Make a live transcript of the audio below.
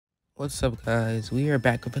What's up, guys? We are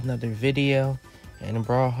back with another video, and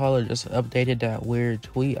Brawlhalla just updated that weird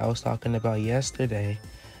tweet I was talking about yesterday.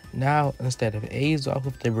 Now, instead of A's off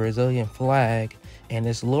with the Brazilian flag and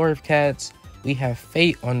this lure of cats, we have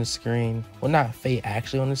Fate on the screen. Well, not Fate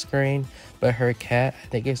actually on the screen, but her cat. I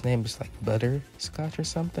think his name is like Butterscotch or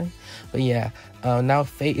something. But yeah, now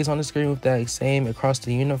Fate is on the screen with that same Across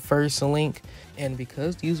the Universe link. And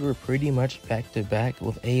because these were pretty much back to back,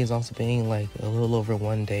 with A's also being like a little over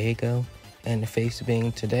 1 day ago and the Fate's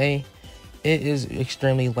being today, it is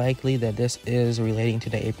extremely likely that this is relating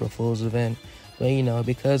to the April Fool's event. But you know,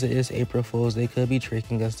 because it is April Fool's, they could be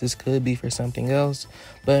tricking us. This could be for something else.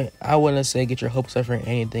 But I wouldn't say get your hopes up for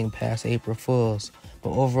anything past April Fool's. But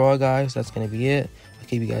overall, guys, that's going to be it. I'll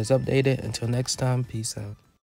keep you guys updated. Until next time, peace out.